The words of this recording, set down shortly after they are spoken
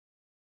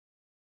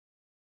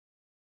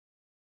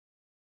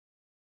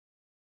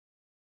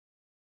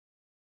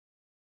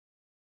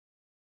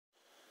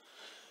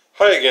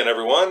Hi again,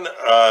 everyone.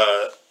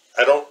 I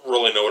don't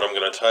really know what I'm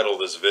going to title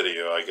this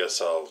video. I guess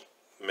I'll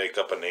make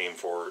up a name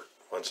for it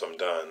once I'm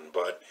done.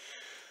 But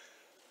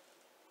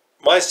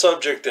my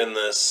subject in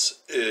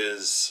this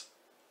is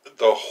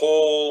the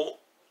whole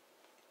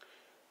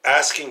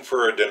asking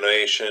for a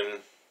donation.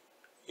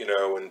 You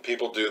know, when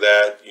people do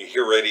that, you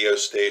hear radio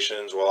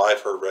stations. Well, I've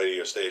heard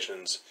radio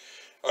stations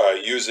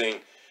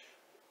using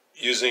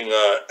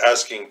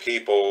asking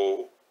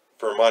people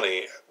for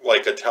money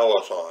like a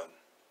telethon.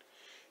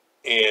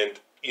 And,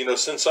 you know,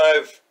 since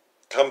I've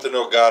come to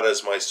know God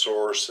as my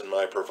source and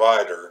my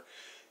provider,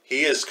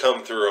 He has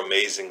come through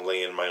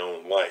amazingly in my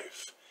own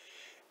life.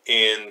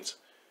 And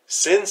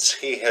since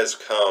He has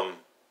come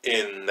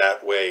in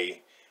that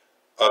way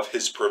of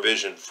His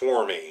provision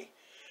for me,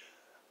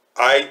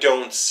 I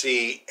don't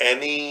see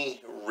any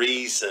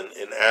reason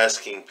in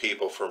asking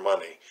people for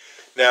money.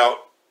 Now,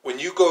 when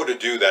you go to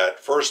do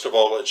that, first of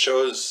all, it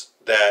shows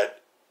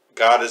that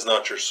God is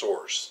not your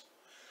source.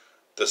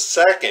 The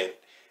second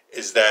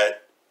is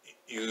that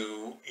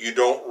you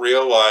don't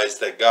realize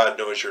that God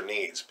knows your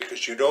needs,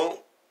 because you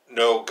don't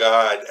know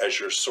God as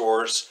your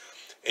source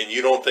and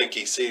you don't think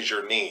He sees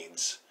your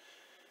needs,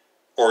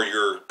 or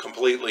you're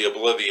completely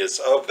oblivious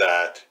of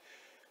that.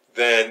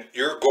 Then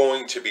you're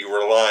going to be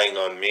relying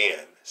on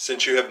man.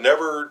 Since you have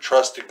never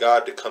trusted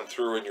God to come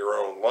through in your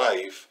own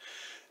life,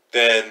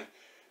 then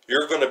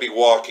you're going to be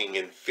walking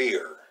in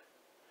fear.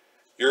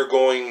 You're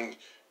going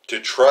to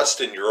trust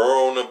in your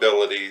own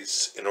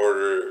abilities in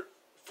order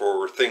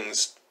for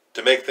things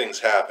to make things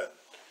happen.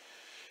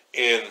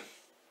 And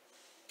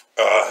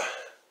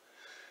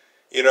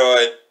you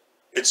know,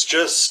 it's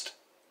just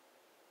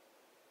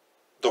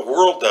the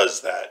world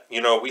does that.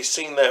 You know, we've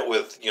seen that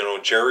with, you know,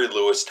 Jerry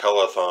Lewis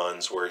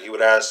telethons, where he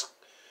would ask,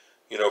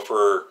 you know,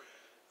 for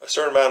a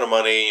certain amount of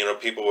money. You know,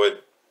 people would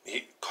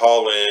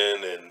call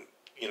in and,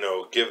 you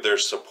know, give their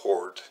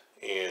support.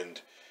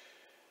 And,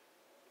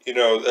 you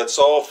know, that's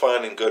all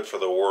fine and good for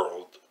the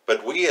world.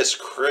 But we as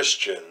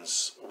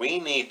Christians, we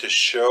need to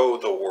show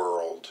the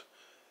world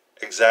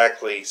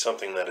exactly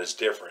something that is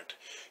different.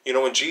 You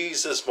know, when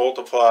Jesus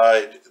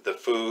multiplied the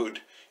food,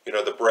 you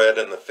know, the bread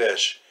and the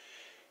fish,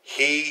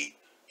 he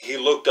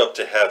looked up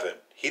to heaven.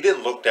 He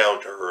didn't look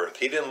down to earth.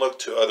 He didn't look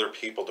to other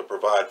people to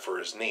provide for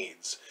His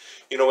needs.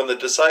 You know, when the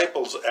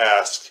disciples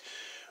asked,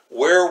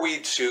 where are we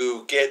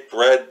to get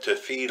bread to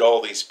feed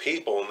all these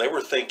people? And they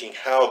were thinking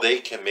how they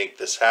can make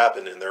this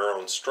happen in their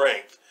own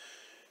strength.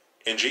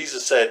 And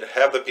Jesus said,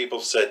 have the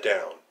people sit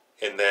down.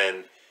 And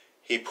then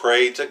He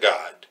prayed to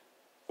God,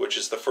 which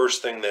is the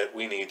first thing that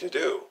we need to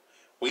do.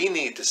 We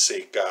need to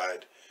seek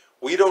God.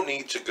 We don't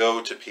need to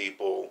go to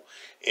people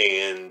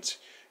and,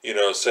 you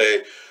know,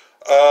 say,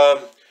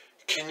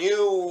 can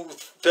you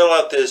fill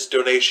out this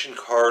donation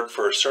card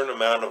for a certain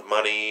amount of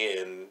money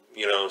and,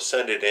 you know,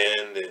 send it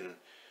in? And,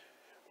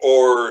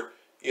 or,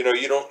 you know,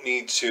 you don't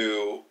need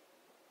to,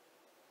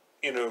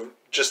 you know,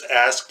 just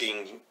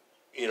asking,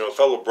 you know,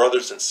 fellow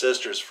brothers and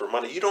sisters for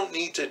money. You don't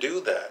need to do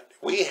that.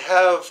 We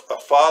have a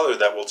Father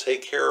that will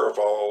take care of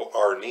all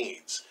our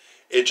needs.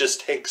 It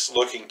just takes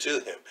looking to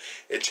Him.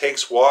 It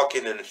takes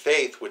walking in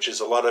faith, which is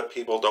a lot of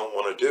people don't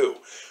want to do.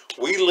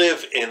 We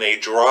live in a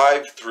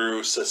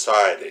drive-through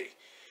society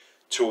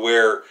to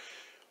where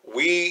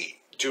we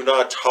do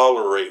not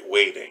tolerate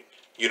waiting.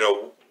 You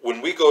know,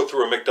 when we go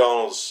through a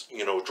McDonald's,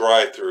 you know,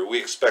 drive-through, we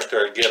expect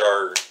to get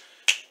our,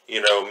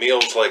 you know,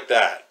 meals like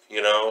that,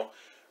 you know.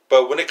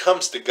 But when it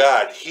comes to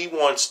God, He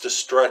wants to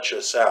stretch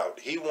us out.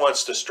 He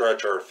wants to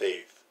stretch our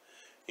faith.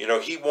 You know,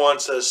 He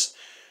wants us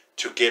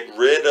to get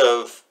rid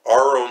of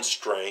our own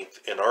strength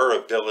and our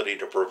ability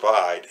to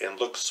provide and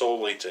look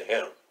solely to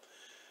Him.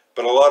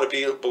 But a lot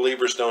of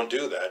believers don't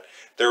do that.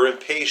 They're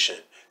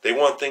impatient. They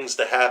want things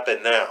to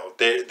happen now.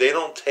 They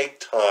don't take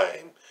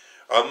time.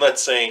 I'm not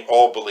saying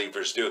all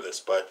believers do this,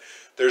 but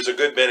there's a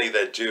good many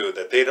that do,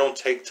 that they don't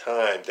take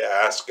time to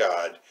ask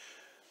God,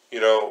 you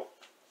know,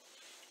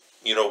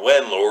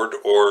 when, Lord?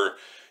 Or,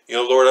 you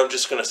know, Lord, I'm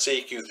just going to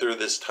seek you through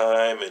this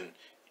time and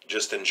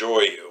just enjoy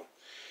you.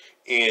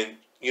 And,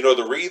 you know,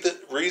 the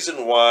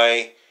reason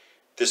why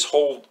this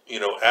whole, you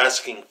know,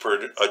 asking for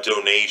a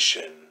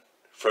donation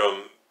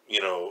from,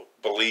 you know,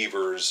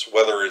 believers,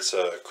 whether it's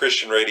a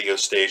Christian radio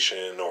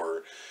station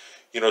or,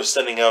 you know,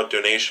 sending out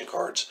donation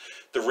cards,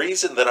 the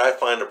reason that I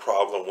find a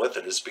problem with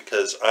it is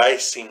because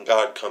I've seen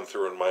God come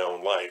through in my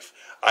own life.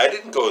 I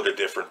didn't go to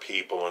different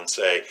people and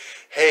say,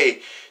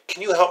 hey,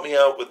 can you help me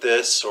out with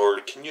this? Or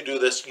can you do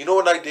this? You know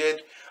what I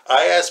did?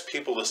 I asked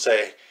people to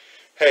say,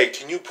 hey,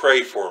 can you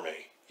pray for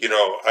me? You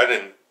know, I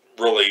didn't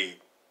really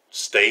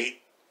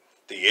state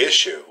the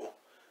issue.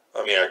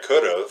 I mean, I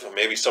could have.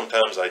 Maybe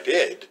sometimes I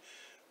did.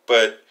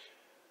 But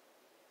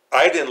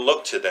I didn't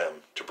look to them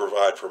to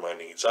provide for my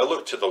needs. I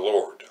looked to the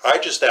Lord. I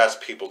just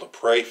asked people to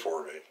pray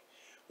for me,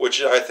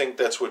 which I think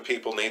that's what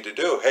people need to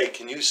do. Hey,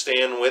 can you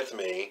stand with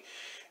me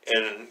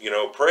and, you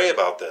know, pray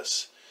about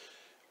this?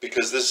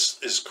 Because this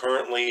is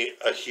currently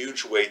a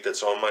huge weight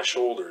that's on my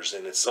shoulders,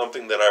 and it's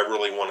something that I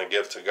really want to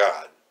give to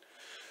God.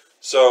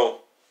 So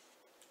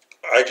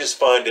I just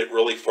find it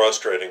really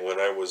frustrating when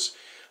I was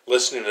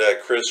listening to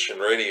that Christian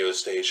radio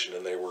station,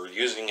 and they were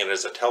using it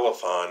as a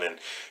telethon, and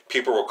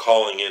people were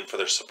calling in for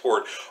their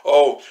support.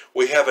 Oh,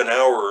 we have an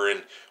hour,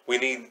 and we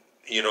need,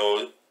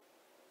 a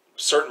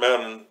certain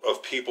amount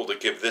of people to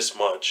give this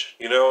much,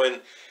 and,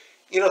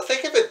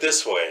 think of it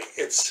this way.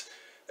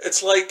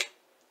 It's like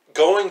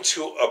going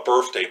to a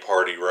birthday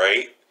party,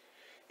 right?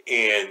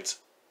 And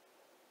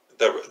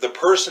the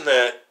person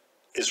that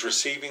is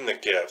receiving the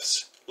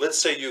gifts, let's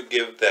say you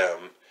give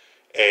them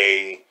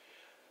a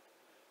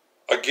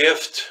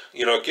gift,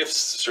 a gift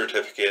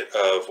certificate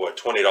of what,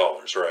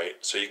 $20, right?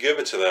 So you give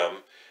it to them,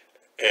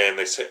 and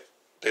they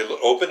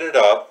open it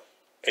up,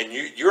 and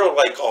you're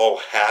like all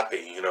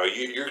happy,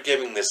 you're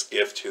giving this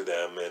gift to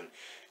them, and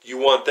you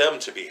want them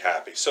to be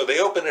happy. So they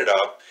open it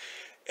up,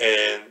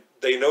 and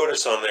they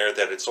notice on there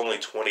that it's only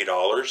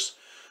 $20.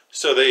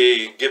 So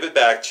they give it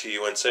back to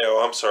you and say,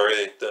 oh, I'm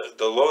sorry,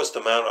 the lowest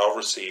amount I'll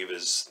receive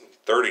is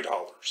 $30.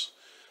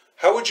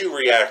 How would you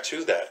react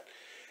to that?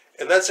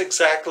 And that's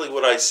exactly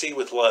what I see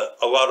with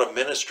a lot of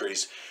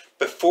ministries.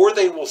 Before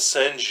they will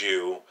send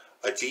you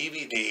a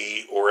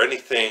DVD or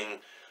anything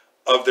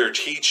of their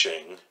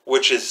teaching,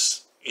 which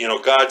is,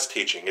 God's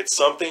teaching. It's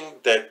something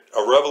that,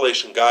 a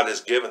revelation God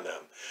has given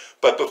them.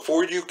 But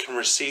before you can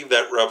receive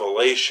that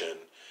revelation,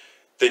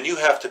 then you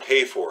have to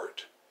pay for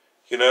it,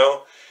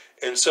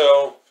 And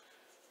so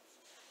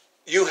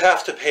you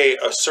have to pay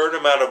a certain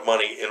amount of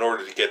money in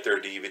order to get their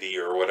DVD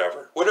or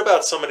whatever. What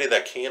about somebody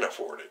that can't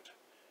afford it,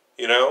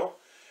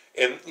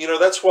 And,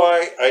 that's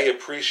why I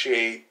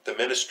appreciate the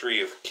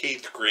ministry of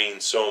Keith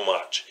Green so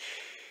much.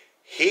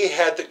 He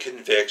had the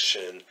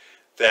conviction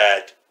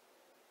that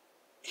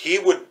he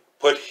would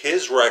put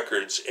his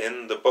records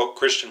in the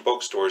Christian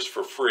bookstores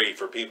for free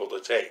for people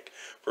to take,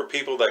 for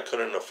people that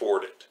couldn't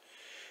afford it.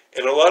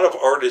 And a lot of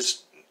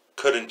artists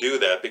couldn't do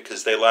that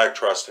because they lacked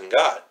trust in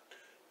God.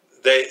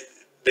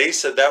 They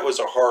said that was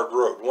a hard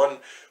road.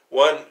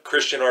 One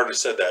Christian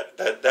artist said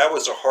that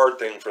was a hard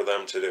thing for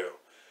them to do.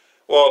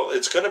 Well,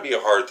 it's going to be a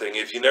hard thing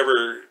if you've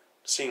never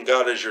seen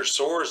God as your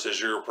source, as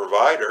your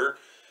provider.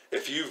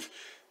 If you've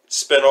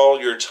spent all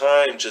your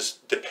time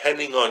just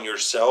depending on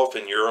yourself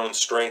and your own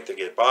strength to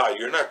get by,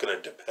 you're not going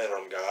to depend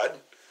on God.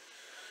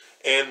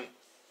 And,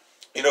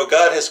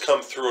 God has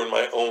come through in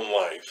my own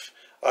life.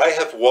 I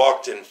have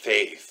walked in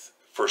faith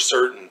for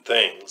certain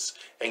things,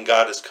 and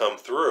God has come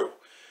through.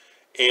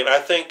 And I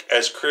think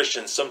as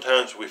Christians,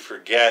 sometimes we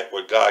forget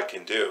what God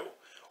can do,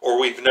 or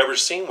we've never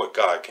seen what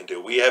God can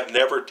do. We have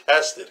never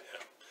tested him.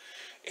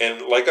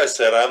 And like I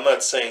said, I'm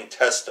not saying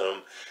test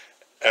him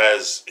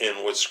as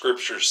in what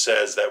Scripture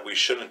says that we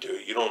shouldn't do.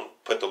 You don't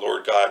put the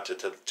Lord God to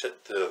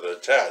the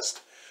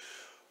test.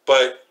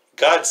 But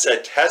God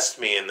said, test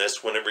me in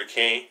this when it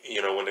became,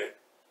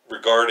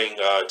 regarding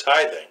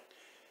tithing.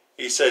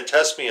 He said,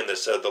 test me in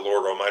this, said the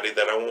Lord Almighty,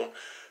 that I won't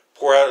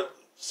pour out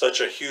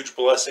such a huge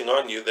blessing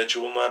on you that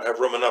you will not have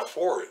room enough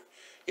for it.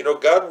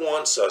 God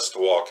wants us to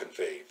walk in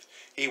faith.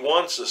 He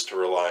wants us to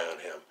rely on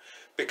him.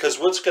 Because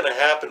what's going to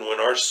happen when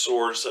our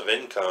source of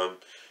income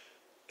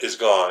is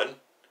gone?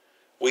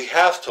 We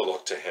have to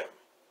look to him.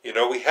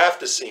 We have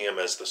to see him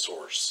as the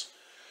source.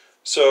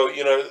 So,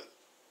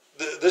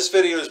 this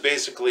video is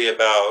basically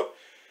about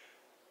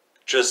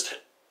just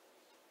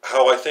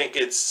how I think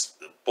it's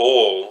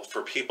bold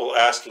for people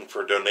asking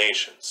for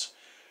donations.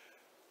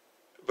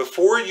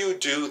 Before you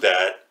do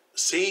that,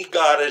 see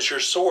God as your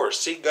source.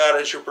 See God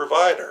as your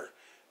provider.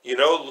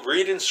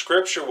 Read in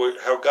Scripture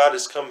how God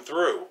has come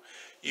through.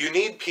 You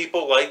need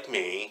people like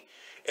me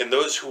and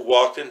those who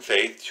walked in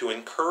faith to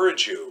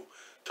encourage you,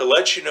 to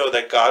let you know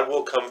that God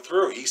will come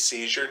through. He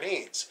sees your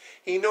needs.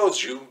 He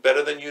knows you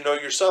better than you know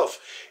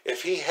yourself.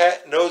 If he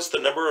knows the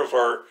number of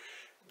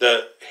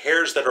the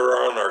hairs that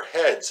are on our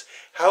heads,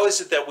 how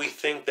is it that we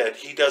think that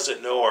he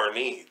doesn't know our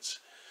needs?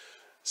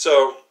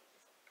 So,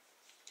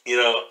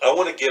 I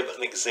want to give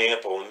an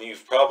example, and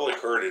you've probably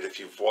heard it if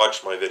you've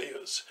watched my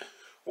videos,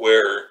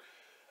 where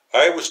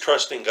I was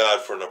trusting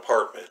God for an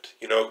apartment.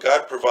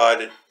 God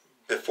provided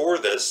before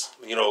this,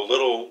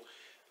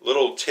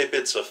 little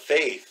tidbits of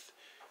faith,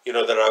 that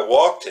I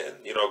walked in.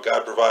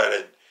 God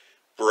provided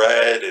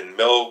bread and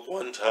milk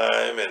one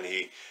time, and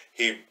he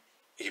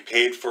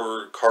paid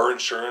for car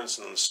insurance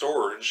and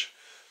storage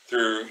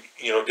through,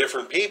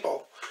 different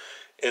people.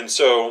 And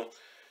so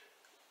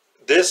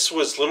this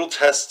was little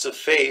tests of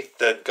faith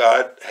that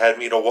God had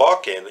me to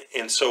walk in.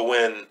 And so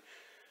when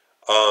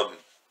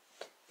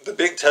the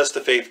big test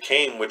of faith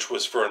came, which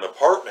was for an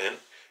apartment,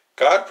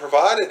 God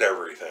provided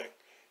everything.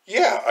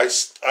 Yeah,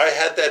 I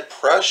had that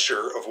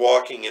pressure of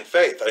walking in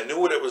faith. I knew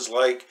what it was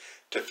like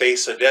to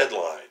face a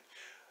deadline,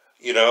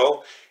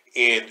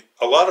 and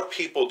a lot of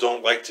people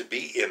don't like to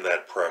be in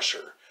that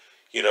pressure,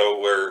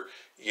 where,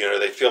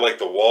 they feel like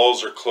the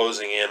walls are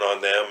closing in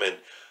on them,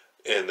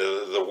 and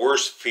the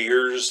worst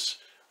fears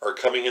are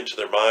coming into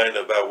their mind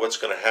about what's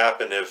going to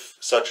happen if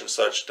such and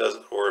such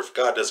doesn't, or if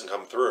God doesn't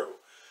come through.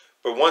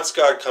 But once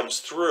God comes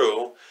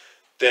through,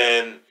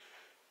 then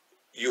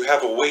you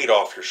have a weight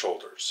off your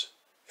shoulders,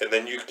 and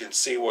then you can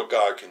see what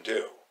God can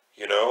do,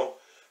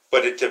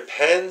 But it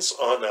depends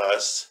on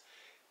us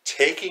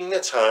taking the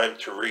time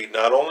to read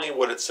not only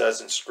what it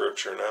says in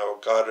Scripture and how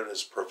God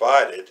has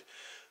provided,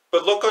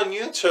 but look on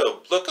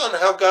YouTube. Look on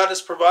how God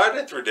has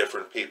provided through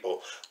different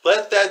people.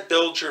 Let that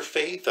build your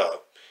faith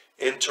up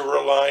into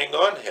relying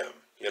on Him,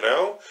 you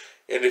know?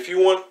 And if you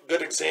want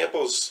good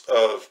examples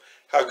of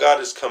how God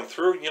has come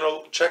through,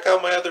 check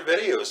out my other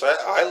videos.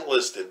 I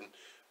listed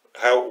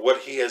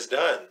what He has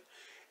done.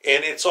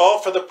 And it's all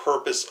for the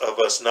purpose of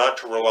us not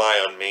to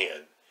rely on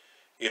man.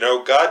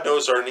 God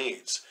knows our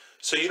needs.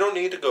 So you don't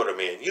need to go to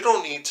man. You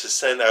don't need to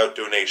send out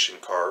donation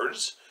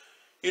cards.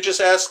 You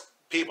just ask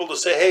people to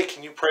say, hey,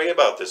 can you pray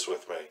about this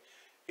with me?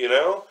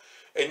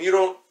 And you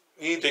don't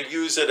need to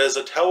use it as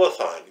a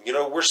telethon.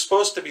 We're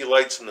supposed to be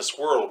lights in this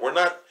world. We're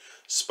not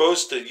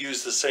supposed to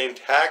use the same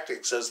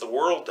tactics as the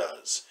world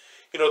does.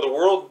 The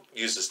world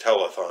uses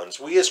telethons.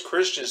 We as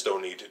Christians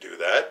don't need to do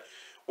that.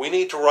 We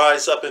need to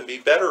rise up and be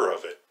better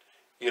of it.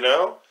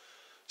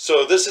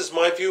 So this is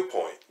my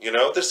viewpoint.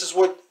 This is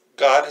what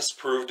God has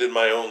proved in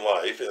my own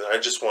life, and I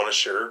just want to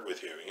share it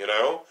with you.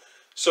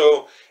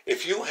 So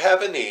if you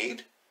have a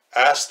need,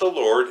 ask the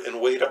Lord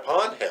and wait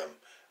upon Him.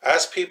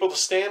 Ask people to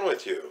stand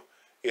with you.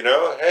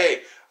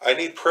 Hey, I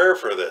need prayer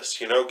for this.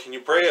 Can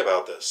you pray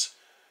about this?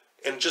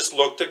 And just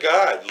look to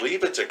God.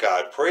 Leave it to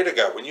God. Pray to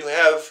God. When you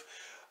have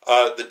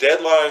the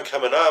deadline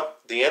coming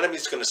up, the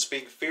enemy's going to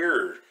speak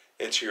fear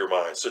into your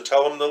mind. So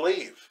tell him to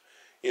leave.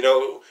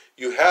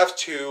 You have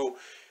to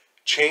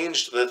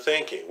change the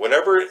thinking.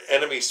 Whenever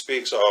enemy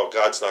speaks, oh,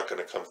 God's not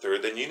going to come through,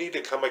 then you need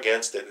to come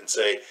against it and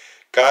say,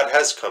 God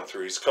has come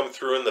through. He's come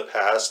through in the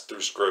past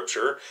through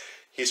Scripture.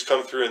 He's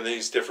come through in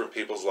these different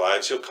people's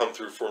lives. He'll come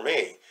through for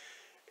me.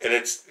 And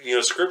it's,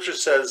 Scripture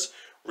says,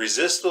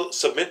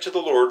 submit to the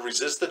Lord,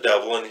 resist the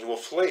devil, and he will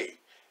flee.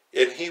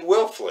 And he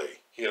will flee,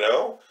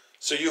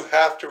 So you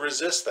have to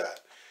resist that.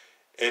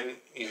 And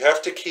you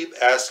have to keep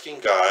asking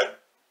God,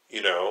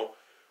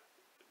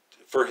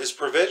 for His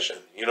provision.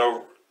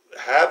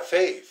 Have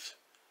faith.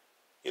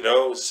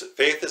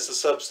 Faith is the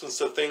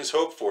substance of things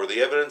hoped for,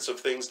 the evidence of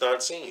things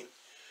not seen.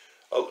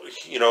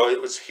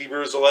 It was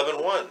Hebrews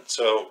 11:1.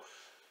 So,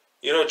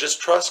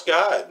 just trust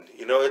God.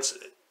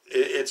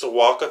 It's a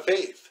walk of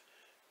faith.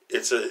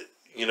 It's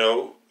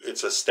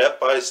a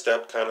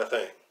step-by-step kind of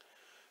thing.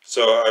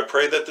 So I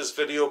pray that this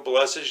video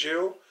blesses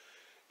you.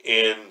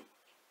 And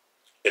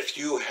if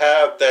you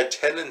have that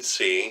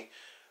tendency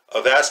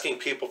of asking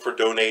people for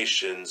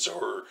donations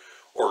or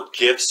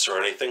gifts or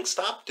anything,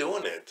 stop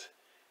doing it.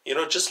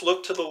 Just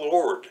look to the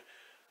Lord.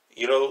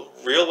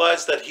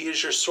 Realize that He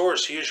is your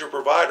source. He is your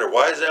provider.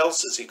 Why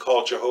else is He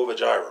called Jehovah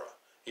Jireh?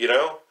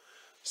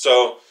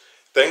 So,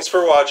 thanks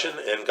for watching,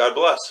 and God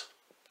bless.